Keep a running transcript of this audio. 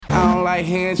like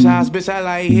hand jobs, bitch, I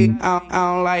like hit. I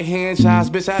don't like hand jobs,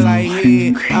 bitch, I like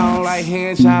hit. I don't like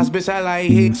hand jobs, bitch, I like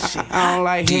hit. I don't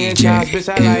like hand jobs, bitch,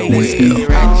 I like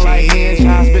hit. I don't like hand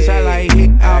jobs, bitch, I like hit.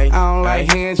 I don't like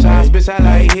hand jobs, bitch, I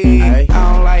like hit.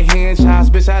 I don't like hand jobs,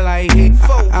 bitch, I like hit.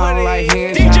 I don't like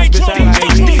hand jobs, bitch, I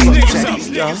like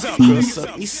hit. Girl,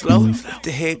 suck me slow. If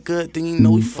the head good, then you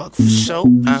know we fuck for sure.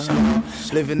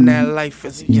 Living that life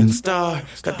as a young star.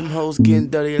 Got them hoes getting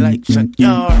dirty like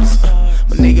junkyards.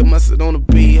 My nigga must sit on the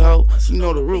B-ho. You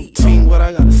know the routine, what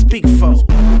I gotta speak for.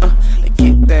 Like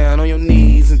get down on your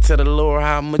knees and tell the Lord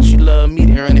how much you love me,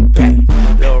 then run it back.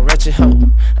 Little wretched hoe,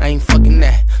 I ain't fucking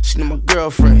that. She know my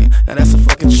girlfriend, now that's a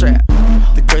fucking trap.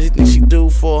 The crazy thing she do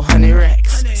for 100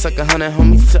 racks. Suck 100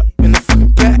 homies up in the fucking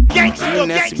back. You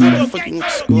nasty motherfucking with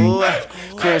school.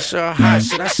 Crenshaw hot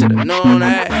shit, I should've known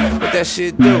that. What that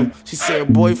shit do? She said her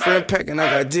boyfriend packing, I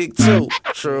got dick too.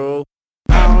 True.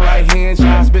 I don't like hand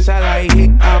jobs, bitch, I like hit.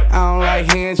 I don't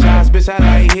like hand jobs, bitch, I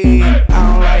like hit. I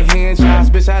don't like hand jobs,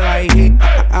 bitch, I like hit.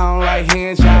 I don't like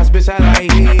hand jobs, bitch, I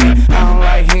like hit. I don't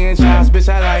like hand jobs, bitch,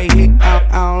 I like hit. I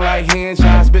don't like hand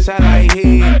jobs, bitch, I like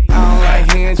hit. I don't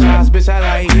like hand jobs, bitch, I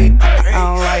like hit. I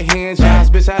don't like hand jobs,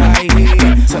 bitch, I like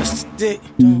hit. Touch the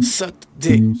dick, suck the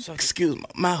dick. Excuse my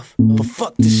mouth, but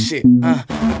fuck this shit. I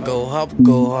go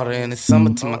harder in the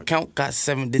summer till my count got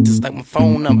 7 digits like my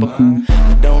phone number.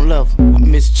 I don't love them, I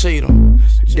mistreat them.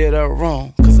 Did her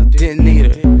wrong, cause I didn't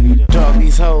need her. Dog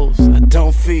these hoes, I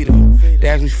don't feed them. They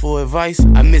ask me for advice,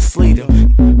 I mislead them.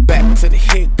 Back to the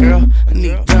hit, girl, I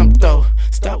need dump though.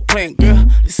 Stop playing, girl,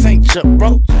 this ain't jump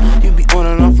rope. You be on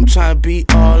and off, I'm trying to be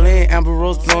all in. Amber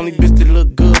Rose, the only bitch that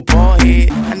look good, bald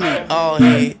head. I need all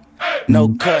head.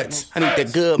 No cuts, I need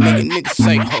that good, make a nigga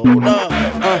say, hold up.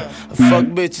 I fuck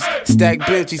bitches, stack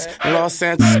bitches, Los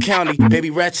Angeles County,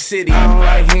 baby Ratchet City. I don't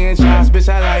like hand jobs, bitch,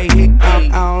 I like hit. I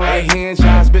don't like hand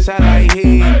jobs, bitch, I like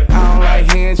hit. I don't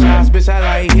like hand jobs, bitch, I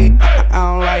like hit. I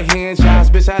don't like hand jobs,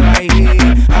 bitch, I like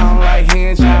hit. I don't like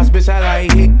hand jobs, bitch, I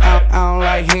like hit. I don't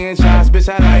like hand jobs, bitch,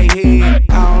 I like hit.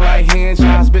 I don't like hand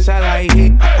jobs, bitch, I like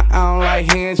hit. I don't like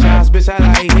hand jobs, bitch, I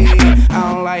like hit. I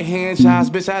don't like hand jobs,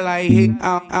 bitch, I like hit.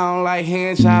 I don't like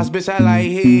hand jobs, bitch, I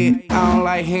like hit. I don't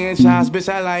like hand jobs, bitch,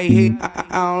 I like hit.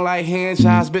 I don't like hand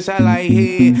jobs, bitch, I like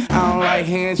hit. I don't like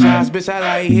hand jobs, bitch, I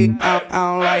like hit. I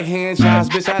don't like hand jobs,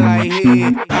 bitch, I like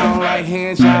hit. I don't like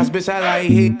hand jobs, bitch, I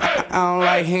like hit. I don't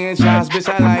like hand jobs, bitch,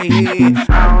 I like hit.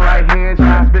 I don't like hand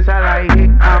jobs, bitch, I like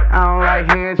hit. I don't like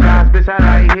hand jobs, bitch, I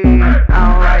like hit. I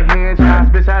don't like hand jobs.